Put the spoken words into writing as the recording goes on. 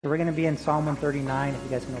So we're going to be in Psalm 139. If you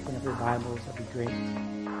guys can open up your Bibles, that'd be great.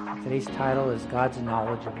 Today's title is God's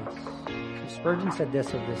Knowledge of Us. So Spurgeon said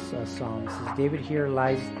this of this psalm. He says, David here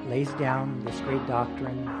lays down this great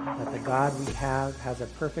doctrine that the God we have has a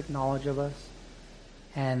perfect knowledge of us,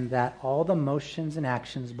 and that all the motions and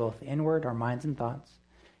actions, both inward, our minds and thoughts,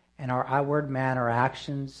 and our outward man, our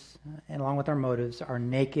actions, and along with our motives, are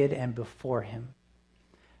naked and before him.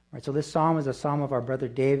 Right, so this psalm is a psalm of our brother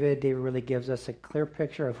David. David really gives us a clear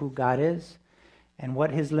picture of who God is and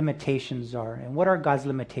what his limitations are. And what are God's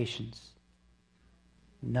limitations?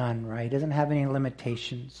 None, right? He doesn't have any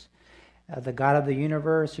limitations. The God of the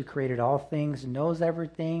universe who created all things knows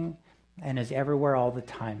everything and is everywhere all the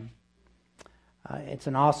time. It's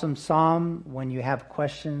an awesome psalm when you have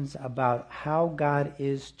questions about how God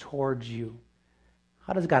is towards you.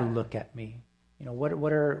 How does God look at me? You know,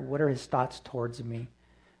 what are his thoughts towards me?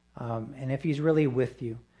 And if he's really with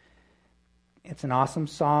you. It's an awesome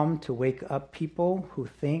psalm to wake up people who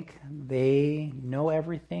think they know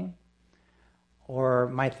everything or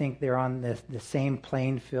might think they're on the same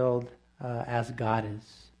playing field as God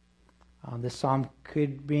is. This psalm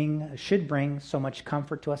should bring so much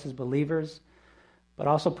comfort to us as believers, but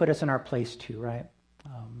also put us in our place too, right?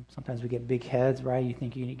 Sometimes we get big heads, right? You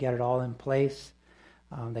think you get it all in place,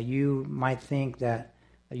 that you might think that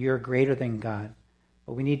you're greater than God.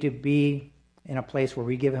 But we need to be in a place where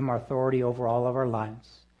we give him authority over all of our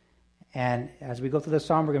lives. And as we go through the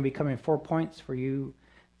psalm, we're going to be covering 4 points for you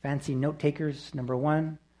fancy note takers. Number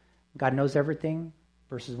 1, God knows everything,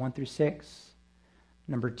 verses 1 through 6.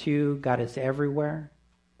 Number 2, God is everywhere,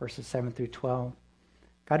 verses 7 through 12.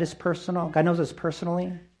 God is personal. God knows us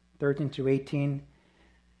personally, 13 through 18.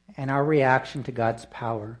 And our reaction to God's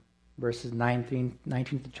power, verses 19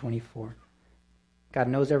 through 24. God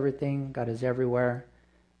knows everything. God is everywhere.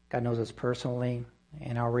 God knows us personally,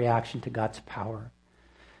 and our reaction to God's power.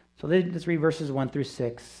 So let's read verses 1 through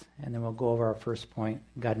 6, and then we'll go over our first point.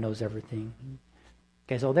 God knows everything.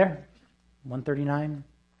 Okay, so there, 139.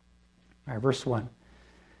 All right, verse 1. It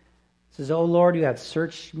says, O Lord, you have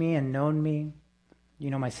searched me and known me. You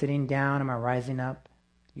know my sitting down and my rising up.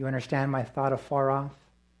 You understand my thought afar off.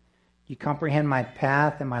 You comprehend my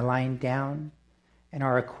path and my lying down, and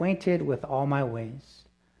are acquainted with all my ways.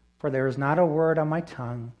 For there is not a word on my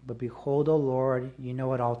tongue, but behold, O Lord, you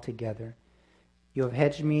know it altogether. You have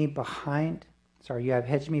hedged me behind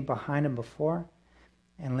and before,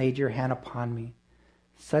 and laid your hand upon me.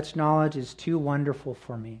 Such knowledge is too wonderful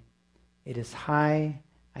for me. It is high,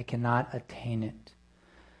 I cannot attain it.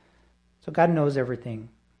 So God knows everything.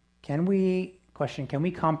 Can we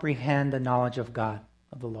comprehend the knowledge of God,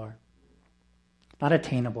 of the Lord? Not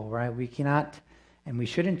attainable, right? We cannot, and we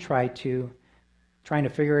shouldn't trying to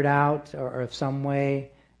figure it out, or if some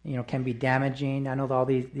way, can be damaging. I know all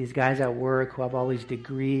these guys at work who have all these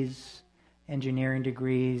degrees, engineering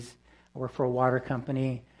degrees, work for a water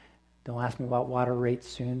company. Don't ask me about water rates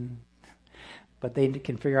soon. But they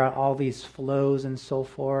can figure out all these flows and so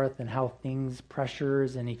forth, and how things,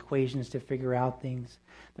 pressures and equations to figure out things.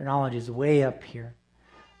 Their knowledge is way up here.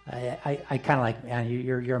 I kind of like, man,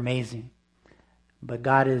 you're amazing. But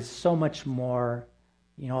God is so much more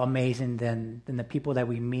amazing than the people that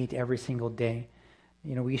we meet every single day.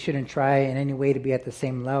 We shouldn't try in any way to be at the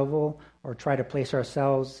same level or try to place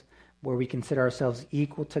ourselves where we consider ourselves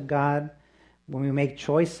equal to God. When we make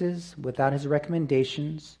choices without his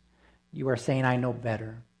recommendations, you are saying, I know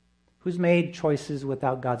better. Who's made choices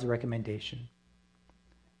without God's recommendation?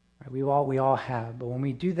 Right? We all have. But when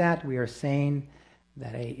we do that, we are saying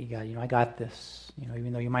that, hey, God, I got this.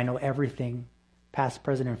 Even though you might know everything, past,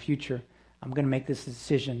 present, and future, I'm going to make this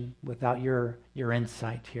decision without your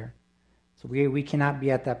insight here. So we cannot be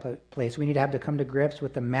at that place. We need to come to grips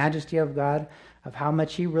with the majesty of God, of how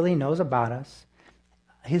much he really knows about us,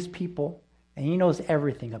 his people, and he knows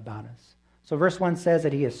everything about us. So verse 1 says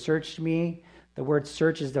that he has searched me. The word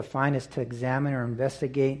search is defined as to examine or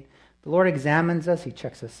investigate. The Lord examines us, he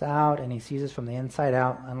checks us out, and he sees us from the inside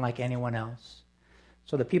out, unlike anyone else.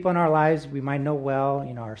 So the people in our lives we might know well,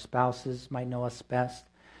 our spouses might know us best.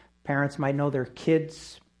 Parents might know their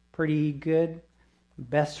kids pretty good,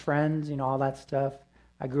 best friends, all that stuff.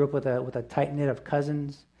 I grew up with a tight knit of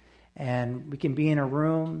cousins, and we can be in a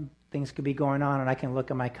room, things could be going on, and I can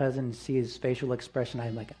look at my cousin and see his facial expression.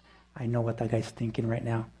 I'm like, I know what that guy's thinking right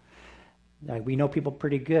now. Like, we know people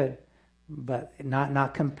pretty good, but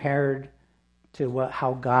not compared to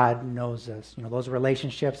how God knows us. Those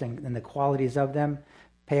relationships and the qualities of them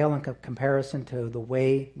pale in comparison to the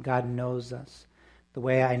way God knows us. The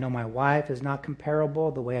way I know my wife is not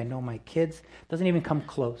comparable. The way I know my kids doesn't even come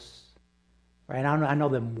close. Right? I know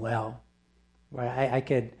them well. Right? I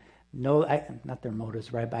could know, not their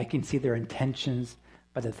motives, right? But I can see their intentions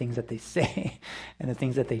by the things that they say and the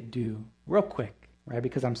things that they do real quick, right?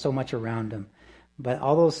 Because I'm so much around them. But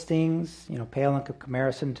all those things, pale in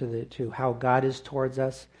comparison to how God is towards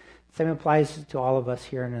us. Same applies to all of us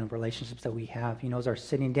here in the relationships that we have. He knows our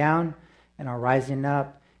sitting down and our rising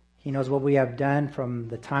up. He knows what we have done from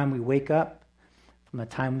the time we wake up, from the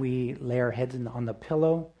time we lay our heads on the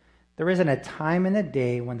pillow. There isn't a time in the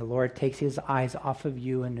day when the Lord takes his eyes off of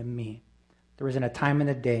you and me. There isn't a time in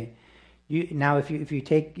the day. Now, if you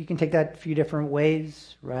can take that a few different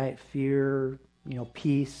ways, right? Fear,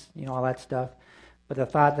 peace, all that stuff. But the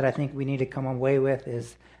thought that I think we need to come away with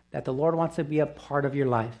is that the Lord wants to be a part of your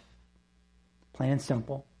life. Plain and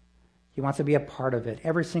simple. He wants to be a part of it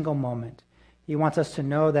every single moment. He wants us to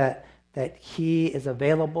know that he is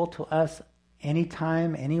available to us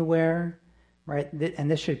anytime, anywhere, right? And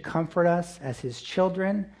this should comfort us as his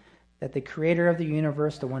children, that the creator of the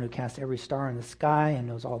universe, the one who cast every star in the sky and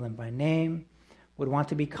knows all of them by name, would want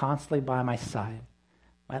to be constantly by my side.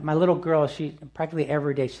 My little girl, she practically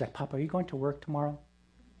every day, she's like, Papa, are you going to work tomorrow?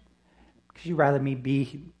 Because she'd rather me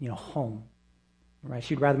be, home, right?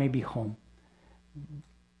 She'd rather me be home.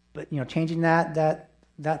 But, changing that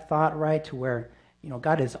thought, right, to where,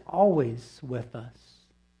 God is always with us.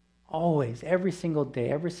 Always, every single day,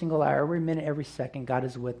 every single hour, every minute, every second, God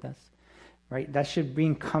is with us, right? That should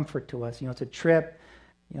bring comfort to us. It's a trip.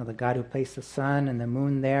 The God who placed the sun and the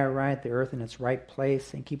moon there, right? The earth in its right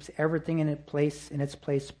place and keeps everything in its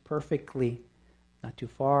place perfectly. Not too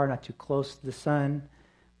far, not too close to the sun.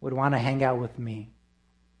 Would want to hang out with me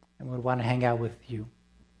and would want to hang out with you.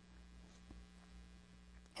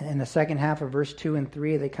 And in the second half of verse 2 and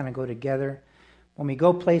 3, they kind of go together. When we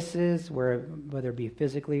go places, whether it be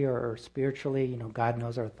physically or spiritually, God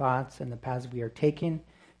knows our thoughts and the paths we are taking.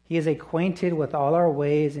 He is acquainted with all our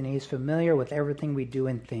ways, and he's familiar with everything we do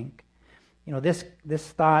and think. This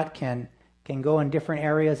thought can go in different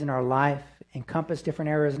areas in our life, encompass different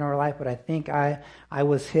areas in our life, but I think I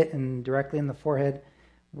was hit directly in the forehead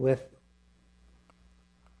with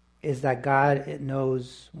is that God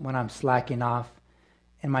knows when I'm slacking off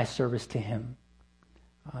in my service to him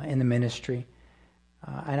in the ministry.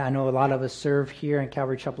 And I know a lot of us serve here in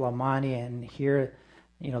Calvary Chapel El Monte, and here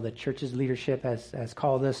the church's leadership has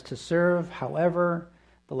called us to serve. However,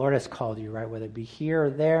 the Lord has called you, right? Whether it be here or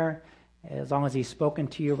there, as long as he's spoken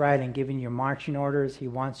to you, right, and given you marching orders, he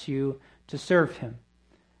wants you to serve him.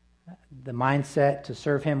 The mindset to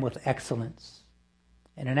serve him with excellence,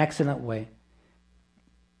 in an excellent way.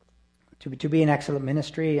 To be an excellent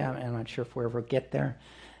ministry, I'm not sure if we'll ever get there.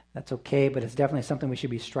 That's okay, but it's definitely something we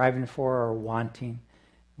should be striving for or wanting.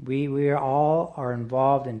 We all are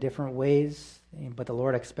involved in different ways, but the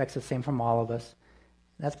Lord expects the same from all of us.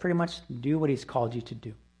 That's pretty much do what he's called you to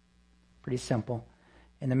do. Pretty simple.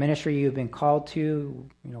 In the ministry you've been called to,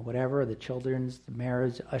 whatever, the children's, the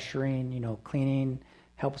marriage, ushering, cleaning,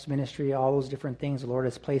 helps ministry, all those different things. The Lord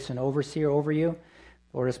has placed an overseer over you.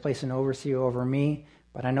 The Lord has placed an overseer over me.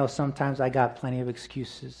 But I know sometimes I got plenty of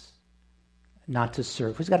excuses not to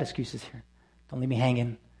serve. Who's got excuses here? Don't leave me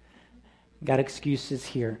hanging. Got excuses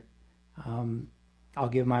here. I'll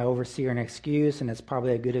give my overseer an excuse, and it's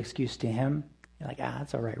probably a good excuse to him. You're like,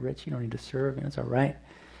 that's all right, Rich. You don't need to serve. It's all right.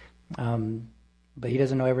 But he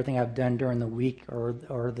doesn't know everything I've done during the week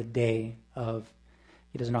or the day of.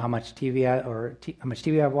 He doesn't know how much TV how much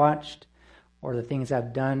TV I've watched, or the things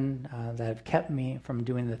I've done that have kept me from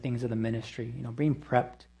doing the things of the ministry. Being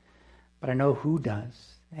prepped. But I know who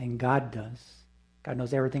does, and God does. God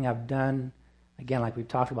knows everything I've done. Again, like we've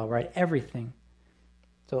talked about, right? Everything.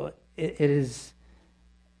 So it is,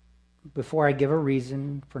 before I give a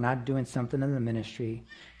reason for not doing something in the ministry,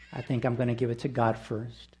 I think I'm going to give it to God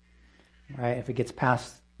first. Right? If it gets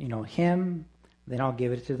past, him, then I'll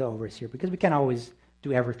give it to the overseer, because we can't always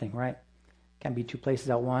do everything, right? Can't be two places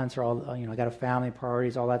at once, or all, I got a family,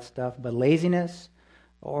 priorities, all that stuff. But laziness,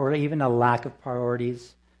 or even a lack of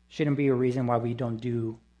priorities, shouldn't be a reason why we don't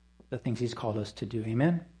do the things he's called us to do.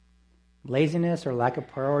 Amen? Laziness or lack of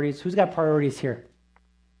priorities. Who's got priorities here?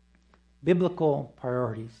 Biblical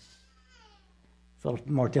priorities. It's a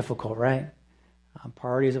little more difficult, right?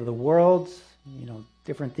 Priorities of the world,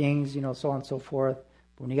 different things, so on and so forth.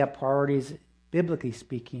 But when you got priorities, biblically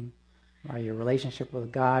speaking, right, your relationship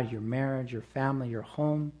with God, your marriage, your family, your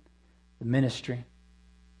home, the ministry,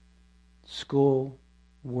 school,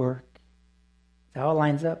 work, that all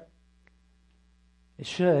lines up. It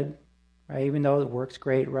should, right? Even though the work's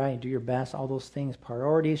great, right? Do your best, all those things.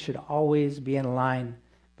 Priorities should always be in line.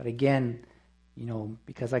 But again,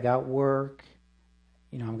 because I got work,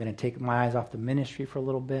 I'm going to take my eyes off the ministry for a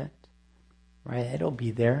little bit, right? It'll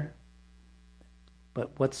be there.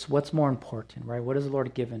 But what's more important, right? What has the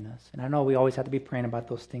Lord given us? And I know we always have to be praying about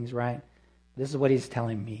those things, right? This is what he's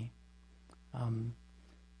telling me.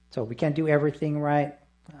 So we can't do everything right.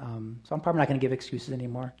 So I'm probably not going to give excuses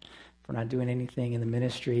anymore for not doing anything in the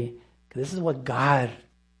ministry, because this is what God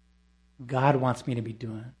wants me to be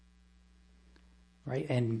doing, right?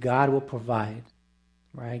 And God will provide,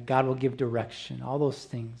 right? God will give direction, all those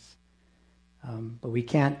things. But we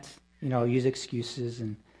can't, use excuses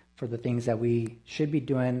and for the things that we should be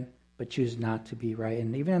doing, but choose not to be, right?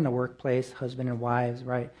 And even in the workplace, husband and wives,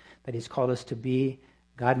 right, that he's called us to be,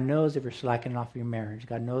 God knows if you're slacking off your marriage.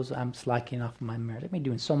 God knows I'm slacking off my marriage. I could be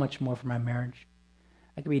doing so much more for my marriage.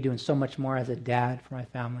 I could be doing so much more as a dad for my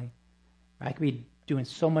family. I could be doing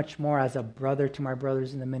so much more as a brother to my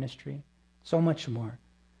brothers in the ministry. So much more.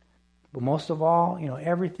 But most of all,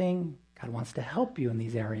 everything, God wants to help you in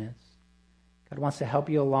these areas. God wants to help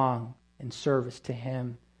you along in service to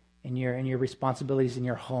him, in your responsibilities in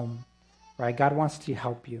your home. Right? God wants to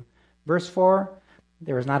help you. Verse 4,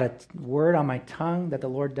 there is not a word on my tongue that the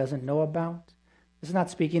Lord doesn't know about. This is not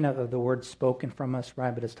speaking of the words spoken from us,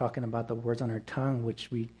 right? But it's talking about the words on our tongue,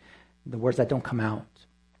 the words that don't come out.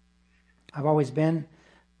 I've always been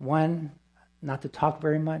one, not to talk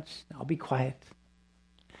very much. I'll be quiet.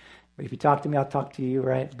 But if you talk to me, I'll talk to you,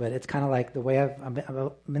 right? But it's kind of like the way I've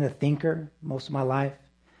been a thinker most of my life.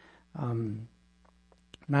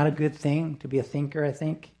 Not a good thing to be a thinker, I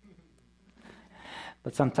think.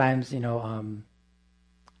 But sometimes,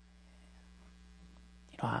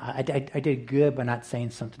 I did good by not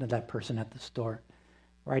saying something to that person at the store.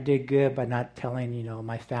 Or I did good by not telling,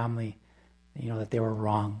 my family, that they were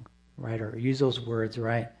wrong, right? Or use those words,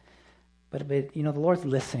 right? But the Lord's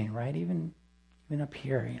listening, right? Even up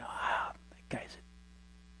here, that guy's...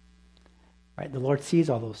 Right? The Lord sees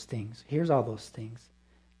all those things, hears all those things.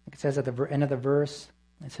 Like it says at the end of the verse,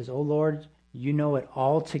 it says, "Oh Lord, you know it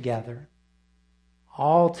all together.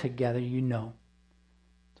 All together you know."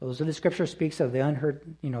 So the scripture speaks of the unheard,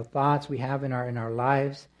 thoughts we have in our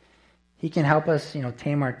lives. He can help us,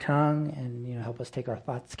 tame our tongue and, help us take our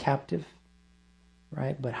thoughts captive,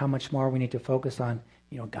 right? But how much more we need to focus on,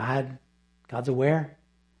 God's aware,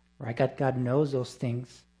 right? God knows those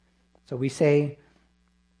things. So we say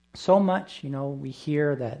so much, we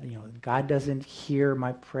hear that, God doesn't hear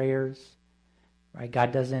my prayers, right?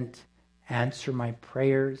 God doesn't answer my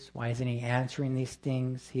prayers. Why isn't he answering these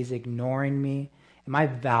things? He's ignoring me. Am I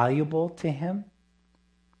valuable to him?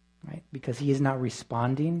 Right? Because he is not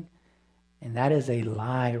responding. And that is a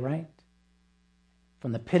lie, right?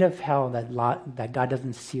 From the pit of hell, that God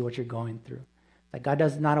doesn't see what you're going through. That God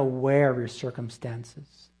is not aware of your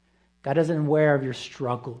circumstances. God isn't aware of your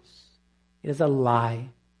struggles. It is a lie.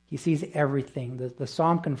 He sees everything. The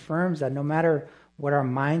psalm confirms that no matter what our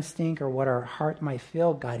minds think or what our heart might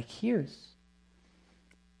feel, God hears.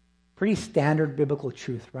 Pretty standard biblical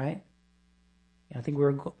truth, right? I think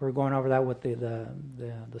we're going over that with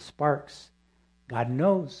the sparks. God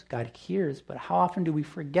knows, God hears, but how often do we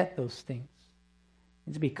forget those things? It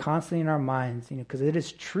needs to be constantly in our minds, because it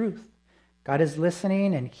is truth. God is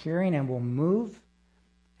listening and hearing and will move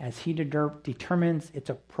as he determines it's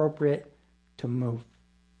appropriate to move.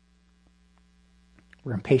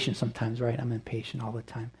 We're impatient sometimes, right? I'm impatient all the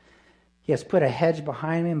time. He has put a hedge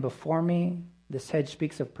behind me and before me. This hedge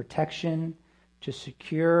speaks of protection, to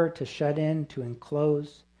secure, to shut in, to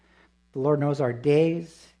enclose. The Lord knows our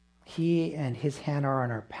days. He and his hand are on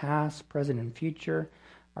our past, present, and future.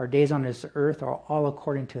 Our days on this earth are all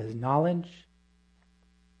according to his knowledge.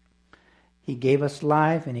 He gave us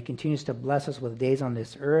life, and he continues to bless us with days on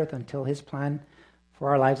this earth until his plan for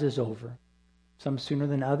our lives is over. Some sooner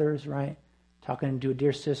than others, right? Talking to a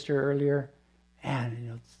dear sister earlier,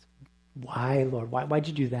 man, why, Lord? Why'd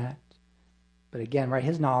you do that? But again, right,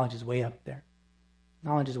 his knowledge is way up there.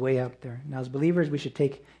 Knowledge is way up there. Now, as believers, we should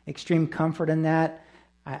take extreme comfort in that.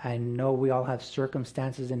 I know we all have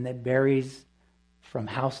circumstances, and that varies from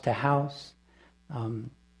house to house. But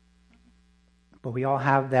we all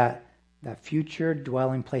have that future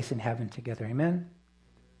dwelling place in heaven together. Amen?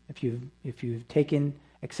 If you've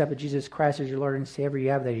accepted Jesus Christ as your Lord and Savior, you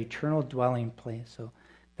have that eternal dwelling place. So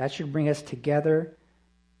that should bring us together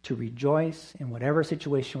to rejoice in whatever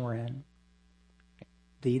situation we're in.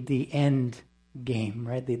 The end game,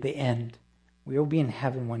 right? The end. We will be in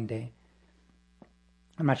heaven one day.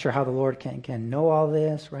 I'm not sure how the Lord can know all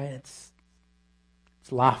this, right? It's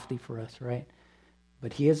lofty for us, right?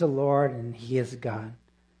 But he is the Lord and he is God.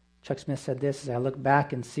 Chuck Smith said this, as I look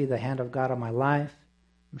back and see the hand of God on my life.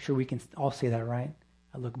 I'm sure we can all say that, right?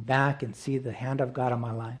 I look back and see the hand of God on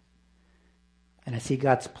my life. And I see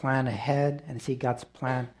God's plan ahead, and I see God's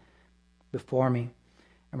plan before me.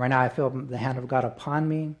 And right now I feel the hand of God upon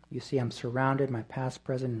me. You see I'm surrounded. My past,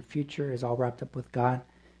 present, and future is all wrapped up with God.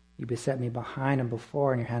 You beset me behind and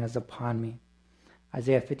before, and your hand is upon me.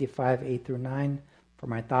 Isaiah 55, 8 through 9. For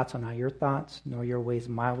my thoughts are not your thoughts, nor your ways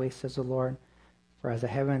my ways, says the Lord. For as the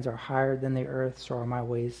heavens are higher than the earth, so are my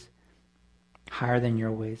ways higher than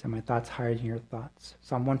your ways, and my thoughts higher than your thoughts.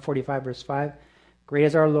 Psalm 145, verse 5. Great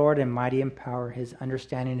is our Lord and mighty in power. His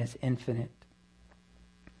understanding is infinite.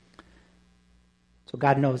 So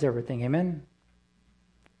God knows everything. Amen?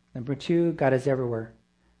 Number 2, God is everywhere.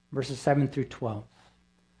 Verses 7 through 12.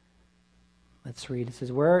 Let's read. It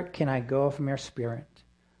says, where can I go from your spirit?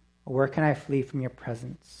 Or where can I flee from your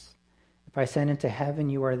presence? If I ascend into heaven,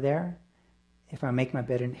 you are there. If I make my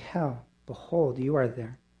bed in hell, behold, you are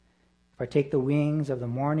there. If I take the wings of the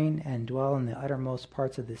morning and dwell in the uttermost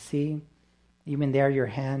parts of the sea, even there your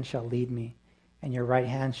hand shall lead me, and your right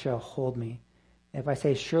hand shall hold me. If I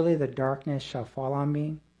say, surely the darkness shall fall on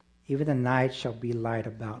me, even the night shall be light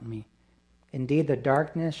about me. Indeed, the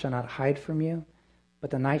darkness shall not hide from you,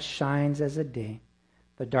 but the night shines as the day.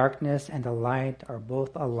 The darkness and the light are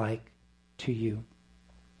both alike to you.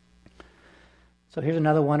 So here's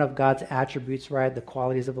another one of God's attributes, right? The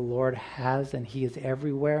qualities of the Lord has, and he is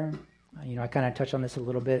everywhere. I kind of touched on this a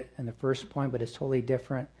little bit in the first point, but it's totally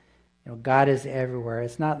different. God is everywhere.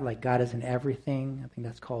 It's not like God is in everything. I think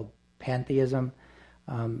that's called pantheism.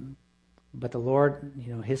 But the Lord,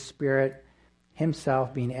 his spirit,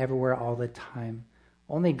 himself being everywhere all the time.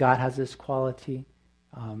 Only God has this quality.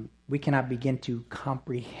 We cannot begin to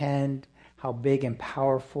comprehend how big and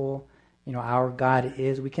powerful, our God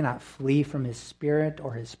is. We cannot flee from his spirit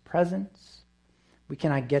or his presence. We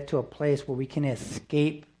cannot get to a place where we can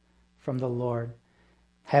escape from the Lord.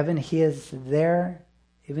 Heaven, he is there.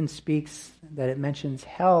 Even speaks that it mentions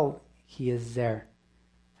hell, he is there.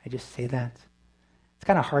 I just say that. It's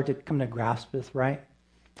kind of hard to come to grasp with, right?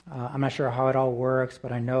 I'm not sure how it all works,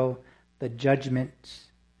 but I know the judgment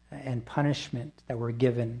and punishment that we're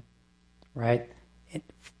given, right?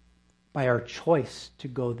 By our choice to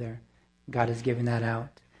go there. God is giving that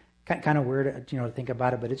out. Kind of weird, to think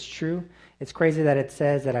about it, but it's true. It's crazy that it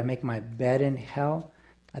says that I make my bed in hell.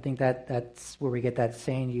 I think that's where we get that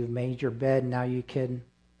saying, you've made your bed, now you can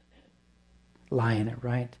lie in it,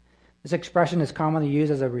 right? This expression is commonly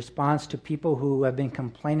used as a response to people who have been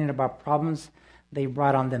complaining about problems they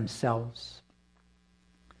brought on themselves.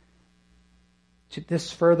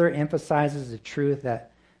 This further emphasizes the truth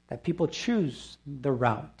that people choose the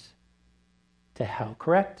route to hell,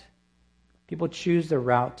 correct? People choose the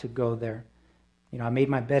route to go there. I made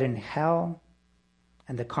my bed in hell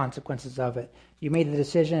and the consequences of it. You made the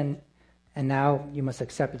decision and now you must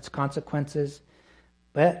accept its consequences.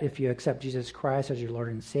 But if you accept Jesus Christ as your Lord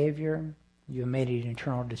and Savior, you have made an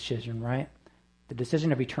eternal decision, right? The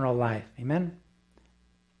decision of eternal life. Amen?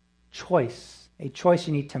 Choice. A choice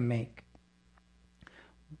you need to make.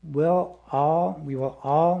 We will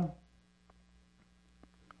all,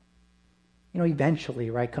 eventually,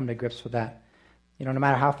 right, come to grips with that. No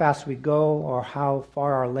matter how fast we go or how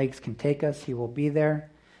far our legs can take us, he will be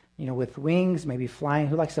there. With wings, maybe flying.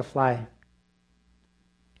 Who likes to fly?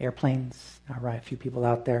 Airplanes. All right, a few people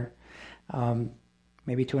out there.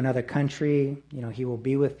 Maybe to another country. He will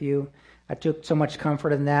be with you. I took so much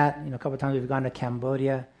comfort in that. A couple of times we've gone to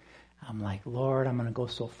Cambodia. I'm like, Lord, I'm going to go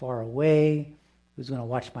so far away. Who's going to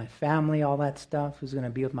watch my family, all that stuff? Who's going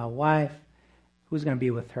to be with my wife? Who's going to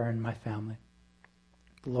be with her and my family?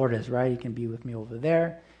 The Lord is, right? He can be with me over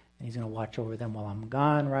there, and he's going to watch over them while I'm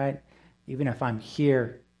gone, right? Even if I'm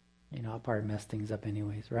here, I'll probably mess things up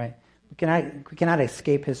anyways, right? We cannot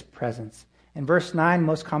escape his presence. In verse 9,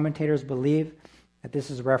 most commentators believe that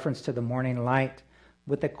this is a reference to the morning light.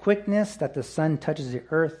 With the quickness that the sun touches the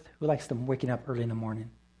earth, who likes them waking up early in the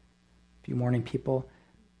morning? A few morning people.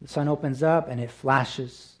 The sun opens up and it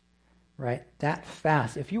flashes, right? That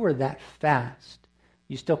fast. If you were that fast,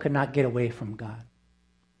 you still could not get away from God.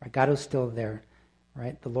 Right? God is still there,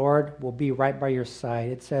 right? The Lord will be right by your side.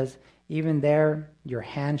 It says, even there your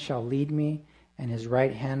hand shall lead me, and his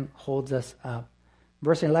right hand holds us up.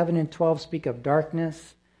 Verse 11 and 12 speak of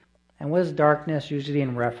darkness. And what is darkness usually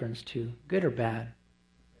in reference to? Good or bad?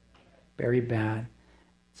 Very bad.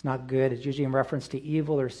 It's not good. It's usually in reference to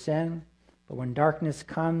evil or sin. But when darkness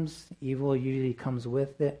comes, evil usually comes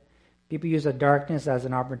with it. People use the darkness as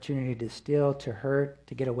an opportunity to steal, to hurt,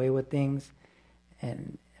 to get away with things.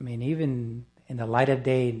 And even in the light of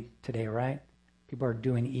day today, right? People are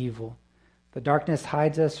doing evil. The darkness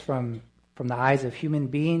hides us from the eyes of human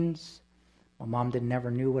beings. My mom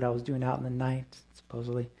never knew what I was doing out in the night,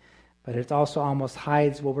 supposedly. But it also almost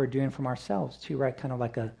hides what we're doing from ourselves too, right? Kind of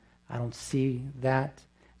like I don't see that.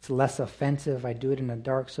 It's less offensive. I do it in the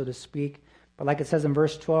dark, so to speak. But like it says in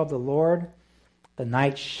verse 12, the Lord, the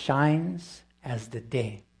night shines as the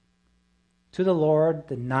day. To the Lord,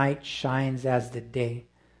 the night shines as the day.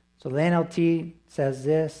 So the NLT says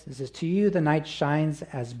this. It says, to you the night shines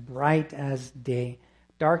as bright as day.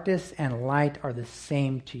 Darkness and light are the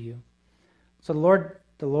same to you. So to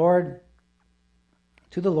the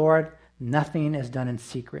Lord, nothing is done in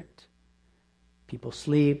secret. People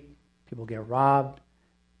sleep. People get robbed.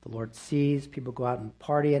 The Lord sees. People go out and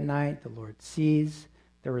party at night. The Lord sees.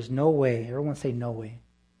 There is no way. Everyone say no way.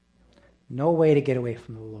 No way to get away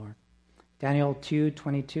from the Lord. Daniel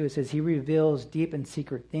 2:22, it says, he reveals deep and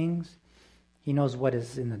secret things. He knows what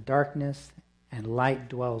is in the darkness, and light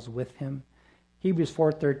dwells with him. Hebrews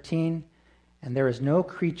 4:13, and there is no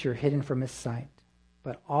creature hidden from his sight,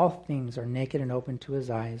 but all things are naked and open to his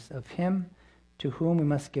eyes, of him to whom we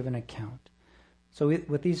must give an account. So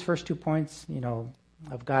with these first 2 points,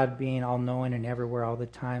 of God being all-knowing and everywhere all the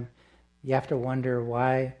time, you have to wonder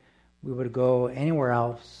why we would go anywhere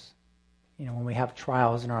else, when we have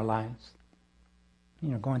trials in our lives.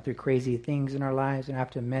 Going through crazy things in our lives. And I have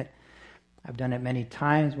to admit, I've done it many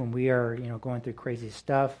times when we are, going through crazy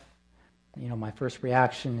stuff. My first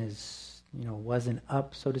reaction is, wasn't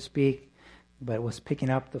up, so to speak, but it was picking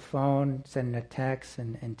up the phone, sending a text,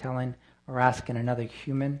 and telling or asking another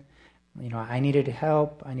human. I needed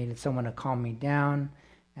help. I needed someone to calm me down.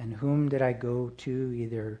 And whom did I go to?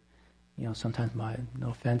 Either, sometimes no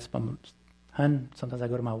offense, but sometimes I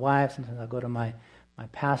go to my wife. Sometimes I go to my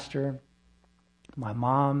pastor, my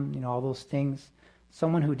mom, all those things.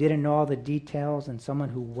 Someone who didn't know all the details and someone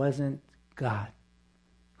who wasn't God.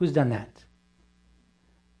 Who's done that?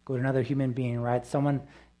 Go to another human being, right? Someone,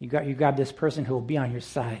 you grab this person who will be on your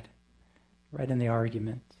side, right in the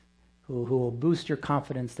argument, who will boost your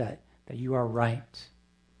confidence that you are right.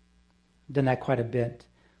 I've done that quite a bit.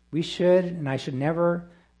 We should, and I should never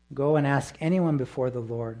go and ask anyone before the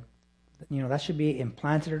Lord. That should be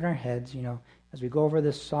implanted in our heads, as we go over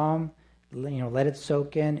this psalm, let it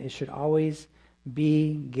soak in. It should always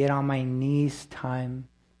be get on my knees time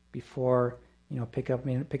before,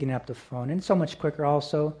 picking up the phone. And so much quicker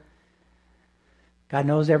also. God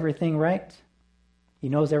knows everything, right? He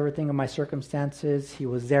knows everything of my circumstances. He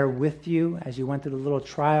was there with you as you went through the little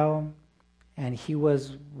trial. And he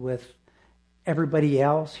was with everybody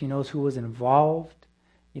else. He knows who was involved.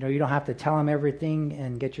 You don't have to tell him everything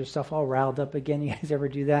and get yourself all riled up again. You guys ever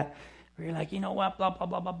do that? Where you're like, what, blah, blah,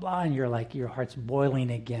 blah, blah, blah. And you're like, your heart's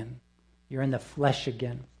boiling again. You're in the flesh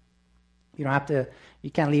again. You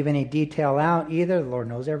can't leave any detail out either. The Lord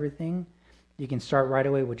knows everything. You can start right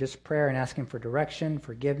away with just prayer and asking for direction,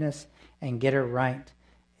 forgiveness, and get it right.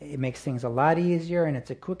 It makes things a lot easier, and it's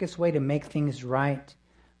the quickest way to make things right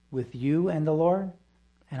with you and the Lord,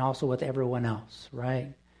 and also with everyone else,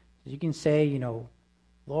 right? You can say,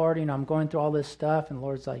 Lord, I'm going through all this stuff, and the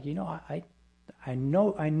Lord's like, I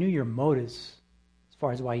knew your motives as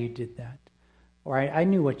far as why you did that. Or I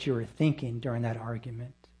knew what you were thinking during that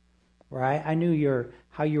argument. Or I knew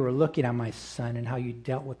how you were looking at my son and how you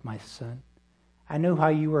dealt with my son. I knew how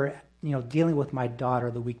you were, dealing with my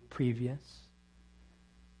daughter the week previous.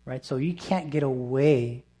 Right? So you can't get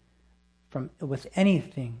away with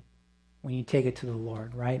anything when you take it to the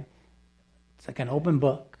Lord, right? It's like an open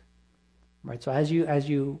book. Right? So as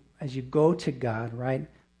you go to God, right?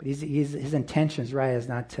 But his intentions, right, is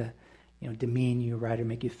not to, demean you, right, or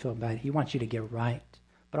make you feel bad. He wants you to get right.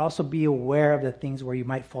 But also be aware of the things where you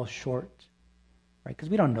might fall short, right? Because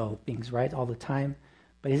we don't know things right all the time.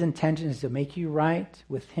 But his intention is to make you right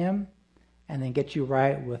with him and then get you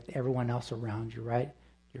right with everyone else around you, right?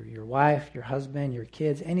 Your wife, your husband, your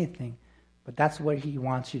kids, anything. But that's what he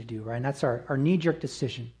wants you to do, right? And that's our knee-jerk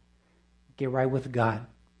decision. Get right with God,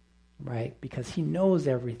 right? Because he knows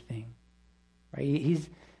everything, right?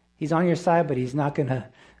 He's on your side, but he's not gonna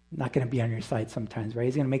be on your side sometimes, right?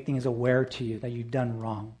 He's gonna make things aware to you that you've done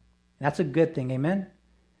wrong. And that's a good thing, amen?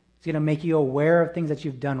 He's gonna make you aware of things that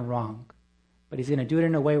you've done wrong. But he's gonna do it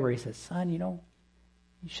in a way where he says, son, you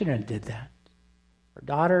shouldn't have did that. Or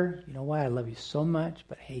daughter, you know what? I love you so much,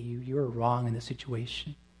 but hey, you were wrong in this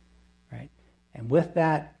situation, right? And with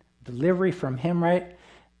that delivery from him, right,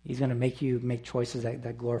 he's going to make you make choices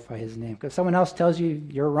that glorify his name. Because if someone else tells you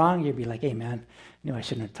you're wrong, you'll be like, hey, man, I knew I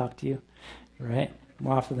shouldn't have talked to you, right?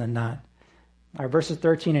 More often than not. All right, verses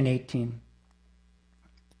 13 and 18.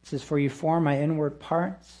 It says, for you formed my inward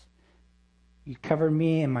parts. You covered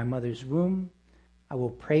me in my mother's womb. I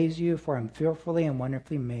will praise you, for I'm fearfully and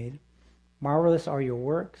wonderfully made. Marvelous are your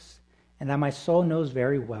works, and that my soul knows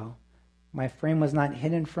very well. My frame was not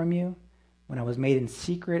hidden from you when I was made in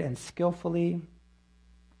secret and skillfully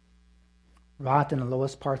wrought in the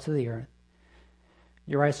lowest parts of the earth.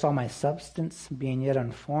 Your eyes saw my substance being yet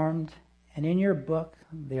unformed, and in your book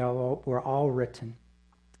they were all written.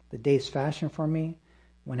 The days fashioned for me,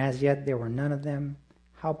 when as yet there were none of them.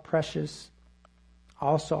 How precious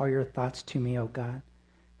also are your thoughts to me, O God.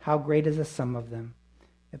 How great is the sum of them.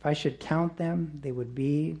 If I should count them, they would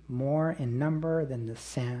be more in number than the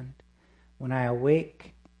sand. When I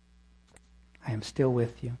awake, I am still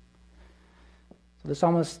with you. So this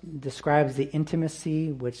almost describes the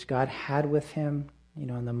intimacy which God had with him,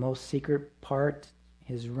 in the most secret part,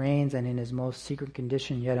 his reigns, and in his most secret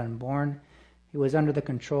condition, yet unborn. He was under the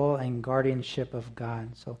control and guardianship of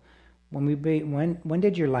God. So when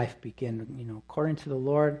did your life begin? According to the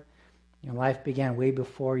Lord, your life began way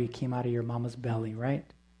before you came out of your mama's belly, right?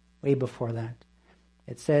 Way before that.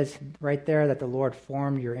 It says right there that the Lord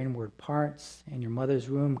formed your inward parts, and your mother's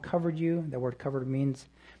womb covered you. The word covered means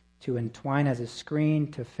to entwine as a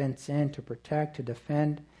screen, to fence in, to protect, to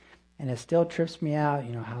defend. And it still trips me out,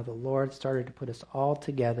 how the Lord started to put us all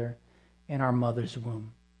together in our mother's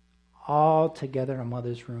womb. All together in our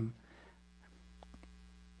mother's womb.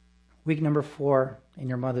 Week number 4 in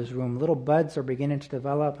your mother's womb. Little buds are beginning to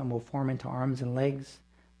develop and will form into arms and legs.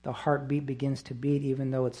 The heartbeat begins to beat even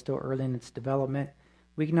though it's still early in its development.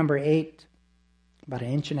 Week number 8, about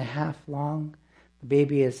 1.5 inches long. The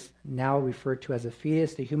baby is now referred to as a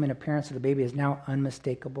fetus. The human appearance of the baby is now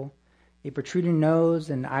unmistakable. A protruding nose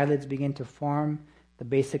and eyelids begin to form. The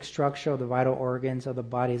basic structure of the vital organs of the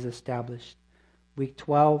body is established. Week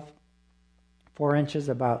 12, 4 inches,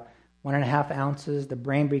 about 1.5 ounces. The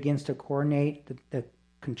brain begins to coordinate the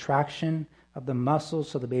contraction of the muscles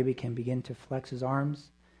so the baby can begin to flex his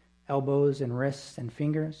arms, elbows, and wrists and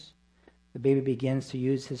fingers. The baby begins to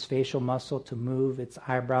use his facial muscle to move its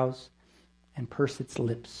eyebrows and purse its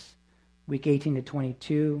lips. Week 18 to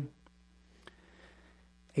 22,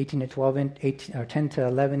 10 to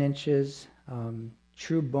 11 inches.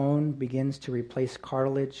 True bone begins to replace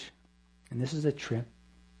cartilage. And this is a trip.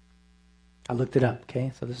 I looked it up,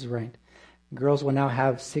 okay? So this is right. Girls will now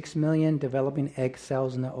have 6 million developing egg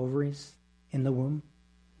cells in the ovaries in the womb.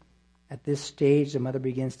 At this stage, the mother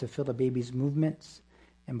begins to feel the baby's movements.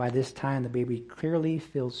 And by this time, the baby clearly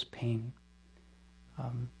feels pain.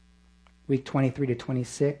 Week 23 to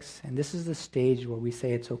 26. And this is the stage where we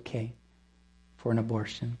say it's okay for an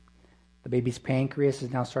abortion. The baby's pancreas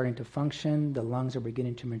is now starting to function. The lungs are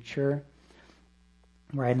beginning to mature.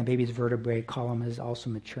 Right, and the baby's vertebrae column is also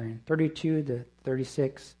maturing. 32 to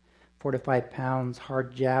 36, 4 to 5 pounds.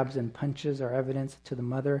 Hard jabs and punches are evidence to the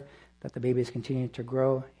mother that the baby is continuing to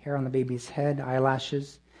grow. Hair on the baby's head,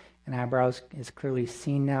 eyelashes, and eyebrows is clearly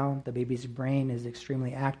seen now. The baby's brain is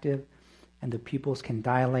extremely active, and the pupils can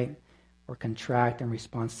dilate or contract in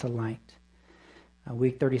response to light.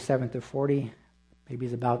 Week 37 to 40,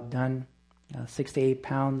 baby's about done. 6 to 8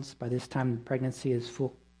 pounds. By this time, the pregnancy is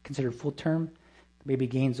considered full term. The baby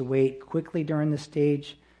gains weight quickly during this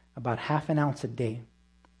stage, about 1/2 ounce a day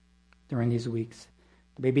during these weeks.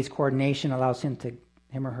 The baby's coordination allows him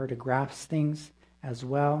or her to grasp things as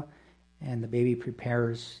well, and the baby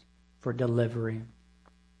prepares for delivery.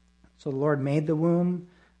 So the Lord made the womb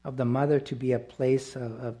of the mother to be a place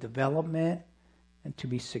of development and to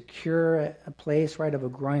be secure, a place, right, of a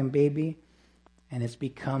growing baby, and it's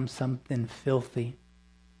become something filthy,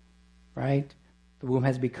 right? The womb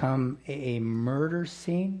has become a murder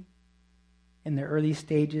scene in the early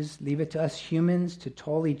stages. Leave it to us humans to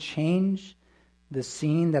totally change the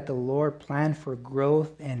scene that the Lord planned for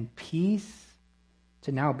growth and peace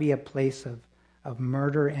to now be a place of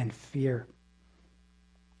murder and fear.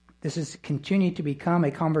 This has continued to become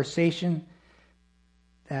a conversation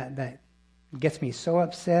that gets me so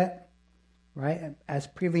upset, right? As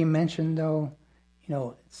previously mentioned, though,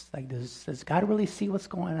 it's like, does God really see what's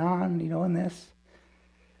going on, in this?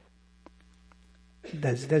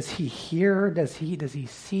 Does he hear? Does he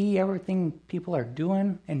see everything people are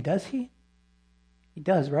doing? And does he? He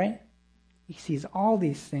does, right? He sees all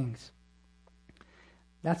these things.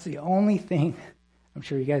 That's the only thing, I'm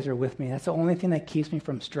sure you guys are with me, that's the only thing that keeps me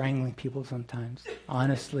from strangling people sometimes,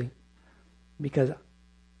 honestly. Because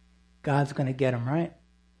God's going to get them, right?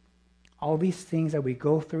 All these things that we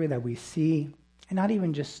go through, that we see, and not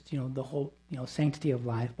even just, the whole, sanctity of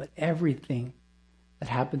life, but everything that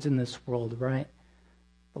happens in this world, right?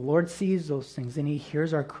 The Lord sees those things and he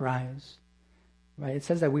hears our cries, right? It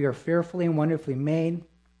says that we are fearfully and wonderfully made.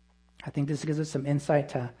 I think this gives us some insight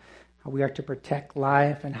to how we are to protect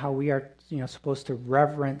life and how we are, supposed to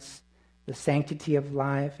reverence the sanctity of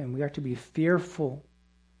life, and we are to be fearful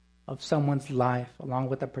of someone's life along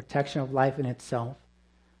with the protection of life in itself.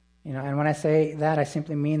 And when I say that, I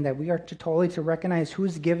simply mean that we are to recognize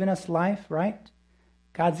who's given us life, right?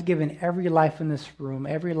 God's given every life in this room,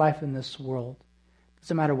 every life in this world.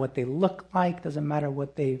 Doesn't matter what they look like, doesn't matter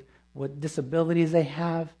what disabilities they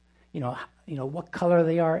have, what color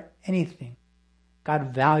they are, anything.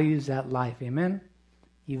 God values that life, amen?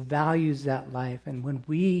 He values that life. And when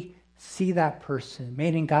we see that person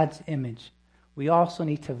made in God's image, we also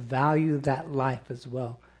need to value that life as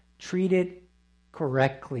well. Treat it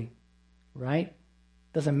correctly, right?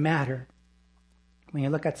 Doesn't matter. When you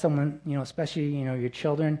look at someone, especially, your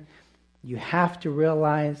children, you have to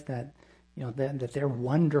realize that, that they're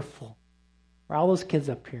wonderful. For all those kids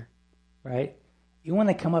up here, right? Even when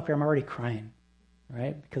they come up here, I'm already crying,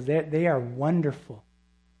 right? Because they are wonderful.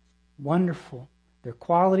 Wonderful. Their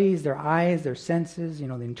qualities, their eyes, their senses, the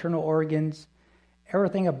internal organs,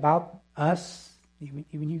 everything about us,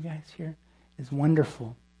 even you guys here, is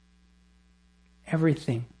wonderful.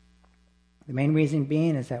 Everything. The main reason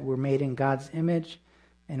being is that we're made in God's image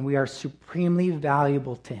and we are supremely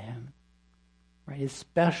valuable to Him. Right? His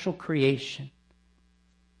special creation.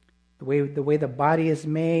 The way the body is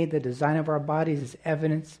made, the design of our bodies is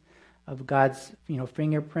evidence of God's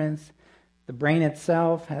fingerprints. The brain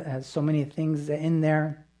itself has so many things in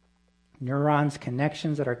there. Neurons,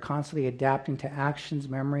 connections that are constantly adapting to actions,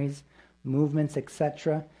 memories, movements,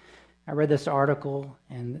 etc. I read this article,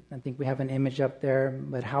 and I think we have an image up there,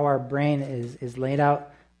 but how our brain is laid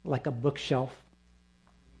out like a bookshelf.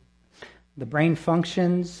 The brain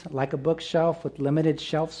functions like a bookshelf with limited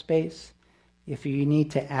shelf space. If you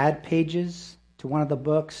need to add pages to one of the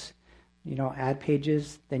books, add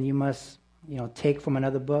pages, then you must, take from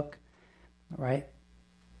another book, right?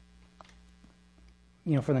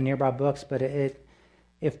 For the nearby books, but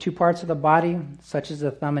if two parts of the body, such as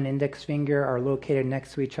the thumb and index finger, are located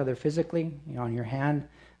next to each other physically, on your hand,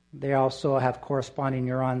 they also have corresponding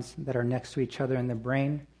neurons that are next to each other in the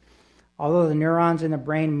brain. Although the neurons in the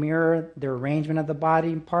brain mirror the arrangement of the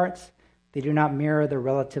body parts, they do not mirror the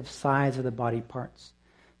relative size of the body parts.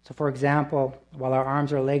 So, for example, while our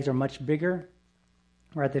arms or legs are much bigger,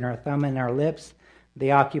 right, than our thumb and our lips,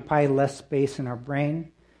 they occupy less space in our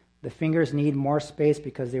brain. The fingers need more space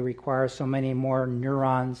because they require so many more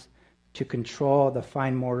neurons to control the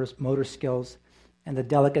fine motor skills and the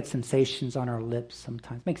delicate sensations on our lips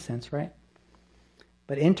sometimes. Makes sense, right?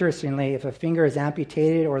 But interestingly, if a finger is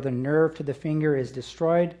amputated or the nerve to the finger is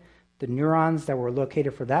destroyed, the neurons that were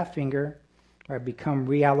located for that finger become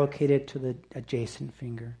reallocated to the adjacent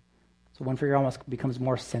finger. So one finger almost becomes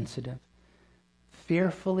more sensitive.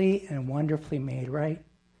 Fearfully and wonderfully made, right?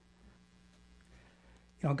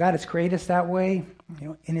 God has created us that way,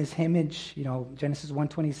 in His image, Genesis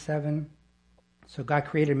 1:27. So God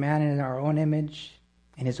created man in our own image,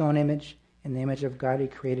 in His own image. In the image of God, He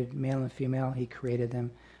created male and female. He created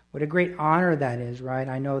them. What a great honor that is, right?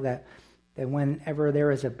 I know that whenever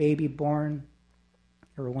there is a baby born,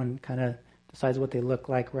 everyone kind of decides what they look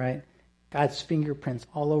like, right? God's fingerprints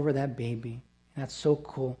all over that baby. And that's so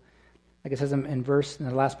cool. Like it says in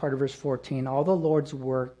the last part of verse 14, all the Lord's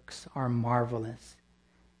works are marvelous.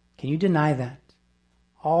 Can you deny that?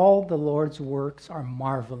 All the Lord's works are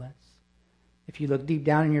marvelous. If you look deep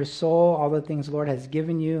down in your soul, all the things the Lord has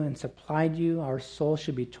given you and supplied you, our soul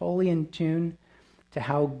should be totally in tune to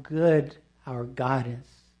how good our God is.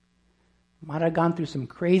 Might have gone through some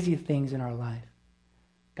crazy things in our life.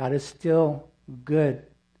 God is still good.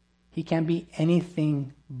 He can't be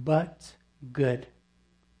anything but good.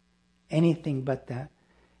 Anything but that.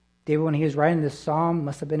 David, when he was writing this psalm,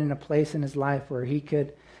 must have been in a place in his life where he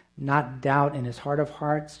could not doubt in his heart of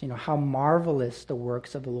hearts, how marvelous the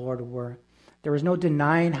works of the Lord were. There was no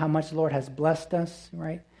denying how much the Lord has blessed us,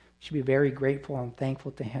 right? We should be very grateful and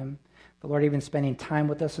thankful to Him. The Lord even spending time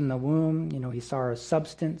with us in the womb, He saw our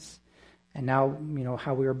substance. And now,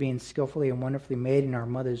 how we were being skillfully and wonderfully made in our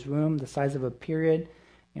mother's womb, the size of a period,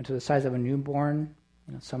 to the size of a newborn,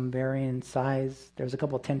 some varying in size. There's a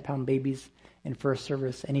couple of 10-pound babies in first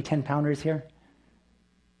service. Any 10-pounders here?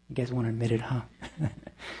 You guys won't admit it, huh?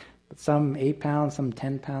 But some 8 pounds, some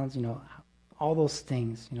 10 pounds, all those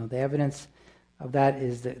things. The evidence of that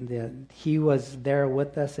is that He was there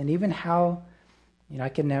with us. And even how, I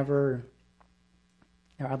don't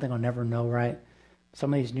think I'll never know, right?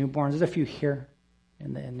 Some of these newborns, there's a few here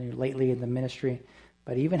lately in the ministry,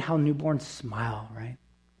 but even how newborns smile, right?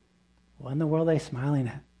 What in the world are they smiling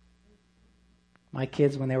at? My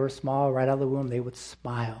kids, when they were small, right out of the womb, they would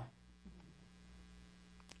smile.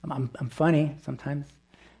 I'm funny sometimes,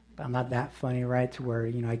 but I'm not that funny, right, to where,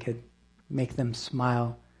 I could make them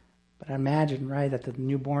smile. But I imagine, right, that the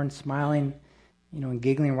newborn smiling, and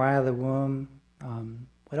giggling right out of the womb,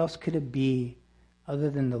 what else could it be other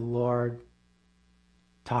than the Lord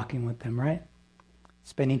talking with them, right?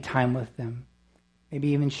 Spending time with them. Maybe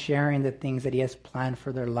even sharing the things that he has planned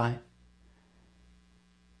for their life.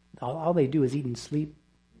 All they do is eat and sleep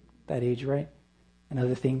at that age, right? And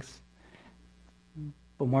other things.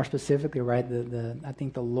 But more specifically, right, I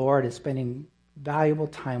think the Lord is spending valuable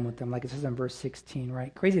time with them, like it says in verse 16,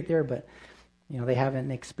 right? Crazy theory, but they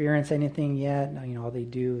haven't experienced anything yet. All they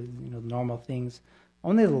do is normal things.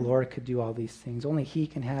 Only the Lord could do all these things. Only he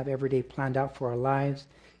can have every day planned out for our lives,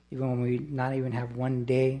 even when we not even have one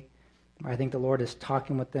day. I think the Lord is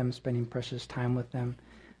talking with them, spending precious time with them.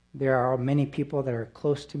 There are many people that are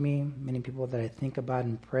close to me, many people that I think about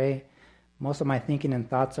and pray. Most of my thinking and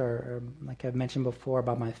thoughts are like I've mentioned before,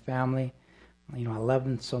 about my family. I love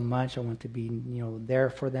them so much. I want to be, there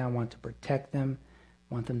for them. I want to protect them.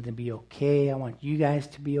 I want them to be okay. I want you guys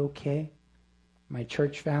to be okay. My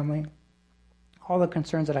church family. All the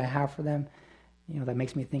concerns that I have for them, that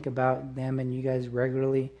makes me think about them and you guys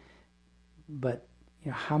regularly. But,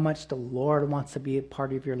 how much the Lord wants to be a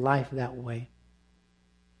part of your life that way.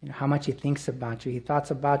 How much he thinks about you. His thoughts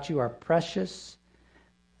about you are precious.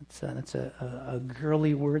 That's a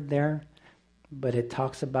girly word there. But it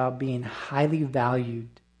talks about being highly valued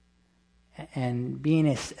and being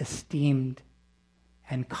esteemed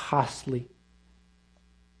and costly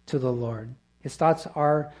to the Lord. His thoughts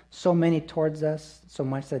are so many towards us, so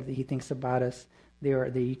much that he thinks about us.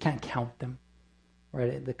 You can't count them,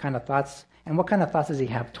 right? The kind of thoughts, and what kind of thoughts does he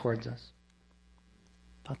have towards us?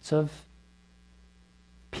 Thoughts of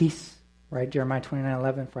peace, right? Jeremiah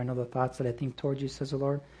 29:11, for I know the thoughts that I think towards you, says the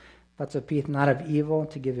Lord. Thoughts of peace, not of evil,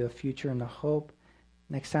 to give you a future and a hope.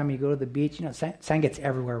 Next time you go to the beach, sand gets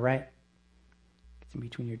everywhere, right? Gets in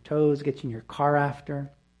between your toes, gets in your car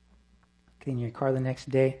after, gets in your car the next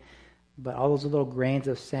day. But all those little grains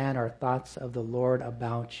of sand are thoughts of the Lord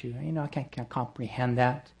about you. I can't comprehend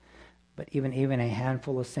that. But even a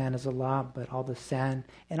handful of sand is a lot, but all the sand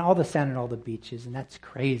and all the beaches, and that's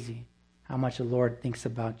crazy how much the Lord thinks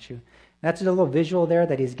about you. And that's a little visual there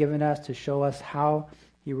that he's given us to show us how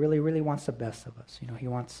he really, really wants the best of us. He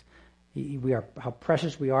wants, how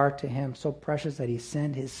precious we are to him, so precious that he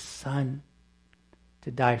sent his son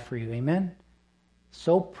to die for you. Amen?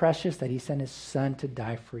 So precious that he sent his son to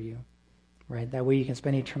die for you. Right? That way you can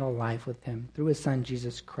spend eternal life with him through his son,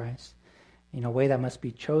 Jesus Christ. In a way that must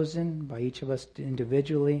be chosen by each of us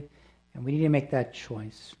individually. And we need to make that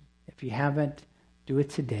choice. If you haven't, do it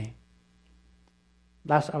today.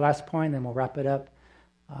 Our last point, then we'll wrap it up.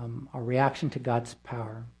 Our reaction to God's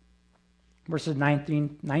power. Verses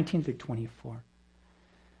 19 through 24.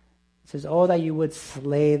 It says, "Oh, that you would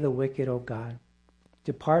slay the wicked, O God.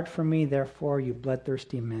 Depart from me, therefore, you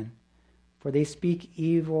bloodthirsty men. For they speak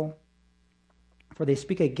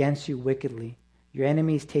against you wickedly. Your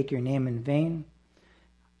enemies take your name in vain.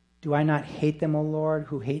 Do I not hate them, O Lord,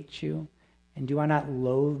 who hate you? And do I not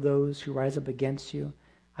loathe those who rise up against you?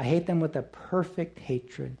 I hate them with a perfect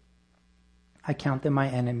hatred. I count them my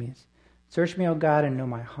enemies. Search me, O God, and know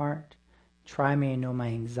my heart. Try me and know my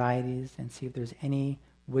anxieties, and see if there's any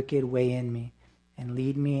wicked way in me, and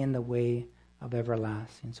lead me in the way of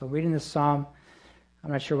everlasting." So reading this psalm,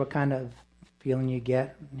 I'm not sure what kind of feeling you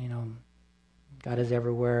get. God is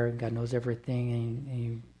everywhere. God knows everything,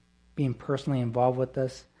 and being personally involved with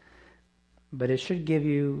us. But it should give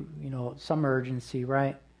you, some urgency,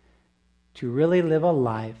 right? To really live a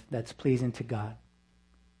life that's pleasing to God.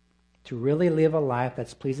 To really live a life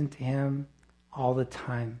that's pleasing to him all the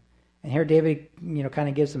time. And here David, kind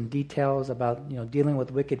of gives some details about, dealing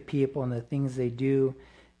with wicked people and the things they do.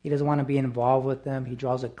 He doesn't want to be involved with them. He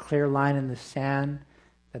draws a clear line in the sand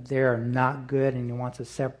that they are not good, and he wants to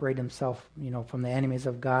separate himself, from the enemies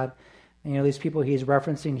of God. And, these people he's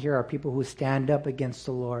referencing here are people who stand up against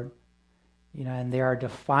the Lord, and they are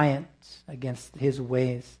defiant against his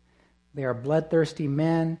ways. They are bloodthirsty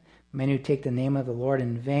men who take the name of the Lord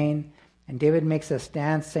in vain. And David makes a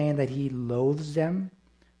stand saying that he loathes them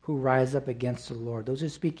who rise up against the Lord. Those who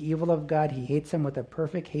speak evil of God, he hates them with a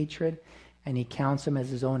perfect hatred, and he counts them as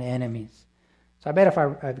his own enemies. So I bet if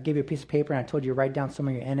I gave you a piece of paper and I told you to write down some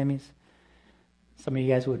of your enemies, some of you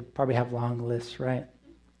guys would probably have long lists, right?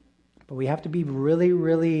 But we have to be really,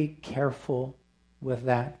 really careful with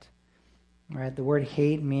that. Right? The word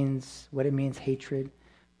hate means what it means, hatred.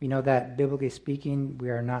 We know that biblically speaking, we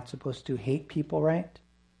are not supposed to hate people, right?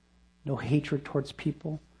 No hatred towards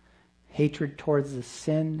people. Hatred towards the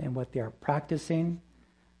sin and what they are practicing.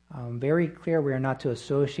 Very clear, we are not to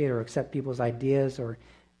associate or accept people's ideas or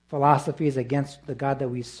philosophies against the God that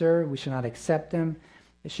we serve. We should not accept them.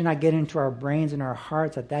 It should not get into our brains and our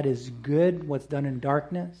hearts that is good, what's done in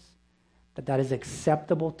darkness, that is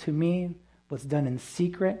acceptable to me, what's done in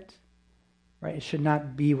secret, right? It should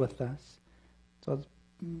not be with us. So it's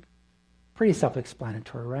pretty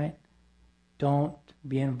self-explanatory, right? Don't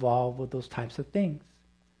be involved with those types of things.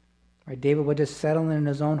 Right? David would just settle in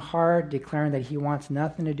his own heart, declaring that he wants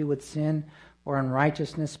nothing to do with sin or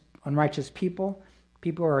unrighteous people.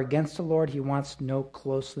 People who are against the Lord, he wants no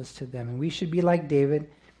closeness to them. And we should be like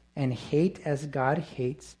David and hate as God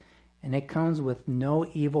hates, and it comes with no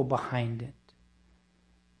evil behind it.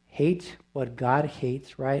 Hate what God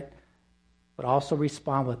hates, right? But also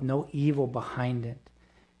respond with no evil behind it.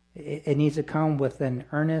 It needs to come with an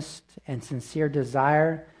earnest and sincere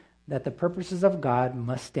desire that the purposes of God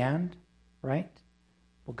must stand, right?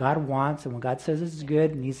 What God wants and what God says is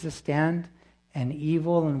good needs to stand, and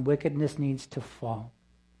evil and wickedness needs to fall.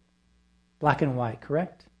 Black and white,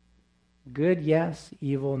 correct? Good, yes.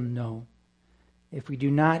 Evil, no. If we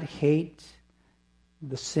do not hate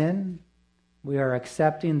the sin, we are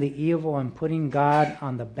accepting the evil and putting God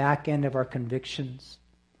on the back end of our convictions.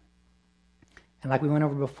 And like we went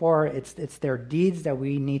over before, it's their deeds that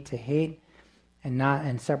we need to hate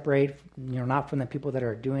and separate, not from the people that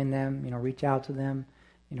are doing them, reach out to them,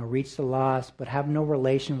 reach the lost, but have no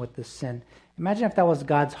relation with the sin. Imagine if that was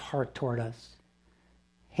God's heart toward us.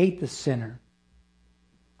 Hate the sinner.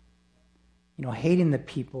 Hating the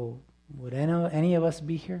people. Would any of us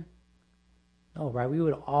be here? No, right? We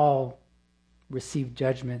would all receive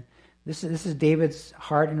judgment. This is David's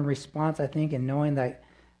heart in response, I think, in knowing that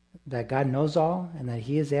God knows all and that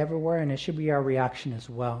he is everywhere, and it should be our reaction as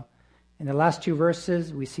well. In the last two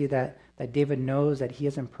verses, we see that David knows that he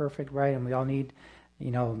isn't perfect, right? And we all need,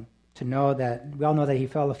 to know that, we all know that he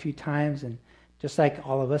fell a few times, and just like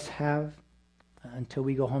all of us have, until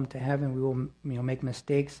we go home to heaven, we will, make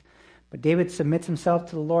mistakes. But David submits himself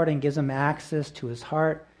to the Lord and gives him access to his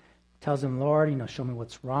heart, tells him, Lord, show me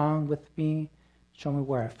what's wrong with me, show me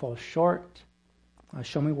where I fall short,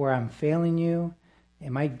 show me where I'm failing you.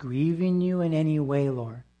 Am I grieving you in any way,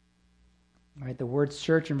 Lord? Right, the word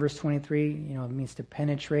search in verse 23, it means to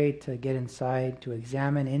penetrate, to get inside, to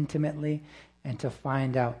examine intimately, and to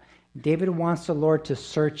find out. David wants the Lord to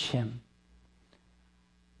search him.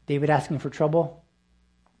 David asking for trouble?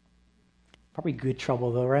 Probably good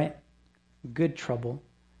trouble though, right? Good trouble,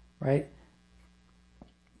 right?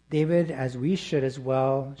 David, as we should as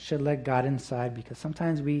well, should let God inside, because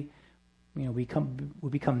sometimes we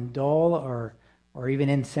become dull or even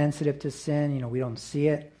insensitive to sin. We don't see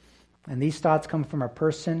it. And these thoughts come from a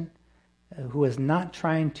person who is not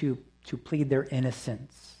trying to plead their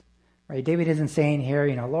innocence. Right? David isn't saying here,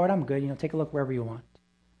 Lord, I'm good. Take a look wherever you want.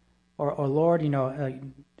 Or Lord,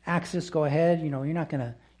 access, go ahead. You're not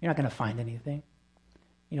gonna find anything.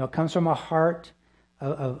 It comes from a heart,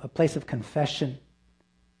 a place of confession.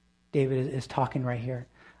 David is talking right here,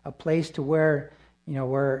 a place to where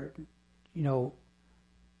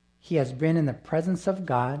he has been in the presence of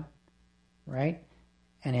God, right?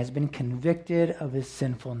 And has been convicted of his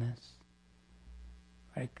sinfulness.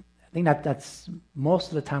 Right? I think that's most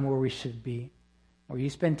of the time where we should be. Where you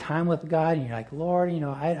spend time with God and you're like, Lord,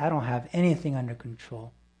 I don't have anything under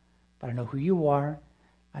control. But I know who you are.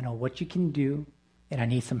 I know what you can do. And I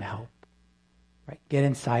need some help. Right? Get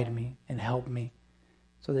inside me and help me.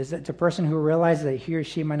 So it's a person who realizes that he or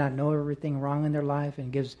she might not know everything wrong in their life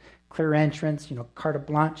and gives clear entrance, carte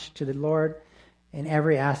blanche to the Lord in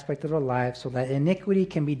every aspect of their life so that iniquity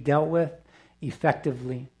can be dealt with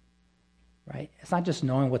effectively, right? It's not just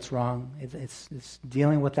knowing what's wrong. It's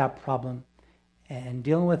dealing with that problem and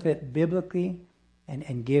dealing with it biblically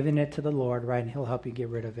and giving it to the Lord, right? And he'll help you get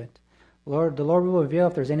rid of it. The Lord will reveal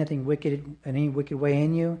if there's any wicked way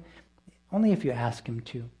in you, only if you ask him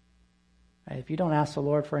to. Right? If you don't ask the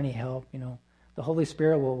Lord for any help, the Holy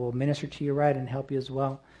Spirit will minister to you, right, and help you as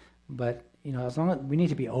well. But, as long as we need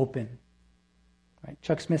to be open. Right?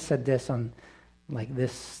 Chuck Smith said this on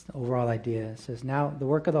this overall idea. It says, now the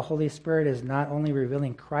work of the Holy Spirit is not only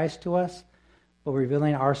revealing Christ to us, but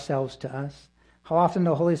revealing ourselves to us. How often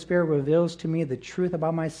the Holy Spirit reveals to me the truth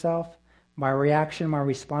about myself, my reaction, my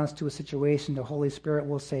response to a situation, the Holy Spirit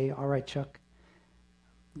will say, all right, Chuck,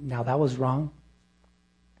 now that was wrong.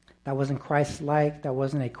 That wasn't Christ-like. That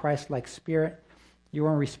wasn't a Christ-like spirit. You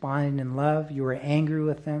weren't responding in love. You were angry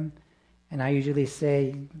with them. And I usually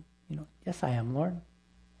say, yes, I am, Lord.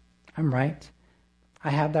 I'm right.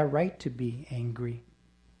 I have that right to be angry.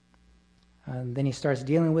 Then he starts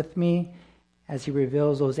dealing with me as he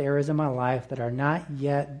reveals those areas in my life that are not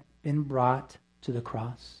yet been brought to the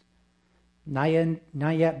cross. Not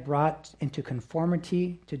yet brought into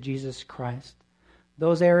conformity to Jesus Christ.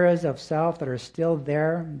 Those areas of self that are still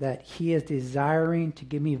there that he is desiring to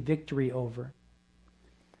give me victory over.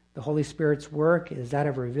 the Holy Spirit's work is that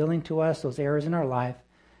of revealing to us those areas in our life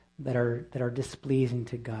that are displeasing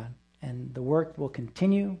to God. And the work will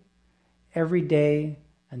continue every day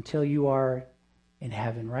until you are in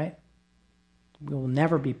heaven, right? We will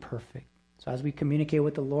never be perfect. So as we communicate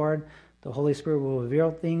with the Lord, the Holy Spirit will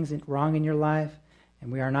reveal things wrong in your life,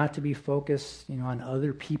 and we are not to be focused, on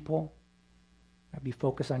other people. Be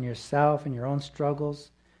focused on yourself and your own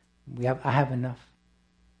struggles. I have enough.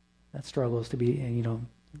 That struggles to be,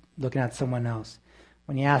 looking at someone else.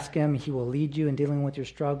 When you ask him, he will lead you in dealing with your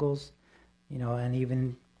struggles, and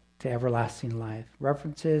even to everlasting life.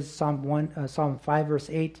 References, Psalm 5, verse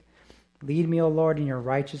 8. Lead me, O Lord, in your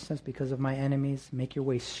righteousness because of my enemies. Make your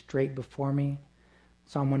way straight before me.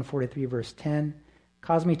 Psalm 143, verse 10.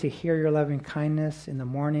 Cause me to hear your loving kindness in the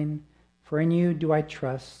morning, for in you do I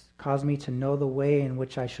trust. Cause me to know the way in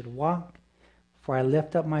which I should walk, for I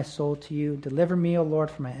lift up my soul to you. Deliver me, O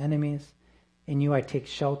Lord, from my enemies. In you I take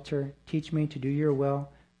shelter. Teach me to do your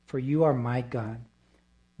will, for you are my God.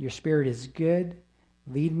 Your spirit is good.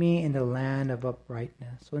 Lead me in the land of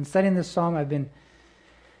uprightness. So in studying this psalm, I've been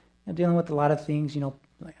dealing with a lot of things,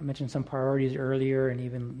 like I mentioned some priorities earlier, and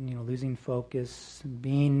even, losing focus,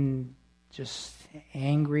 being just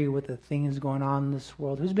angry with the things going on in this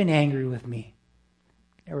world. Who's been angry with me?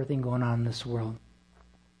 Everything going on in this world.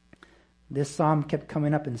 This psalm kept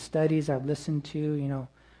coming up in studies I've listened to,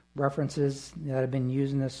 references that have been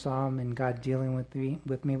used in this psalm and God dealing with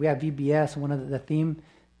me. We have VBS, one of the theme,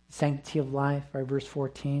 sanctity of life, right, verse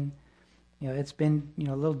 14. It's been,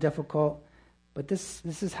 a little difficult, but this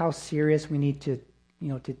is how serious we need to,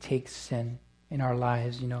 to take sin in our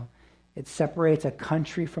lives. It separates a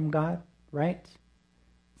country from God, right?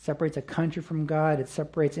 It separates a country from God. It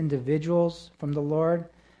separates individuals from the Lord.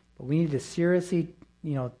 But we need to seriously,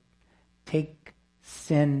 take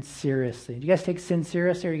sin seriously. Do you guys take sin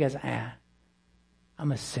seriously, or you guys,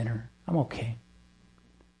 I'm a sinner. I'm okay.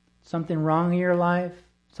 Something wrong in your life,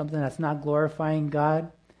 something that's not glorifying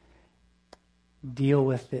God, deal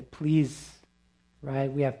with it, please.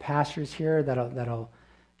 Right? We have pastors here that'll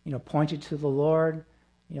point you to the Lord,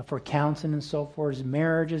 for counseling and so forth. His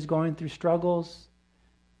marriage is going through struggles.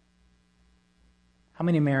 How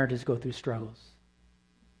many marriages go through struggles?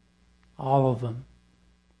 All of them.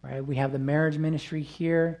 Right? We have the marriage ministry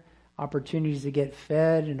here, opportunities to get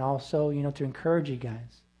fed, and also, to encourage you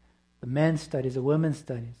guys. The men's studies, the women's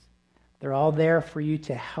studies. They're all there for you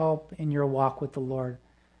to help in your walk with the Lord.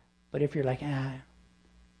 But if you're like,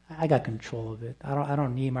 I got control of it. I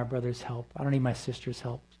don't need my brother's help. I don't need my sister's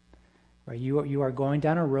help. Right? You are going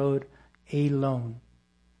down a road alone.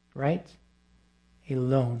 Right?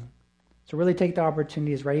 Alone. So really take the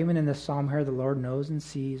opportunities, right? Even in this psalm here, the Lord knows and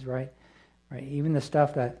sees, right? Right? Even the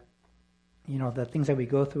stuff that, the things that we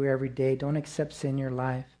go through every day, don't accept sin in your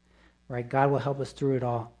life. Right? God will help us through it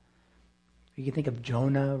all. You can think of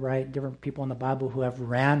Jonah, right? Different people in the Bible who have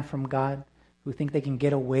ran from God, who think they can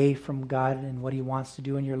get away from God and what he wants to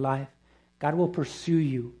do in your life. God will pursue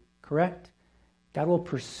you, correct? God will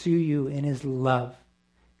pursue you in his love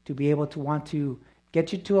to be able to want to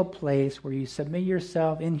get you to a place where you submit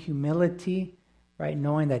yourself in humility, right?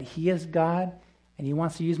 Knowing that he is God and he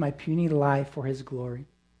wants to use my puny life for his glory,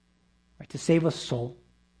 right? To save a soul,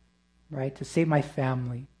 right? To save my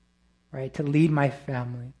family, right? To lead my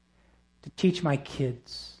family, to teach my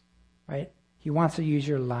kids, right? He wants to use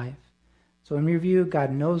your life. So in review,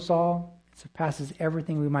 God knows all. It surpasses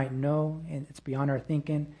everything we might know, and it's beyond our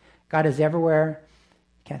thinking. God is everywhere.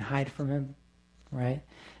 Can't hide from him, right?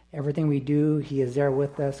 Everything we do, he is there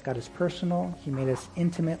with us. God is personal. He made us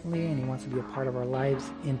intimately, and he wants to be a part of our lives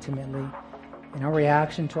intimately. And our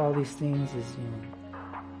reaction to all these things is,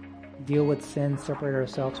 deal with sin, separate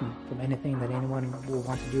ourselves from anything that anyone will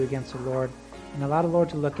want to do against the Lord, and allow the Lord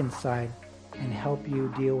to look inside and help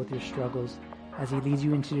you deal with your struggles as he leads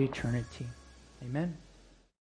you into eternity. Amen.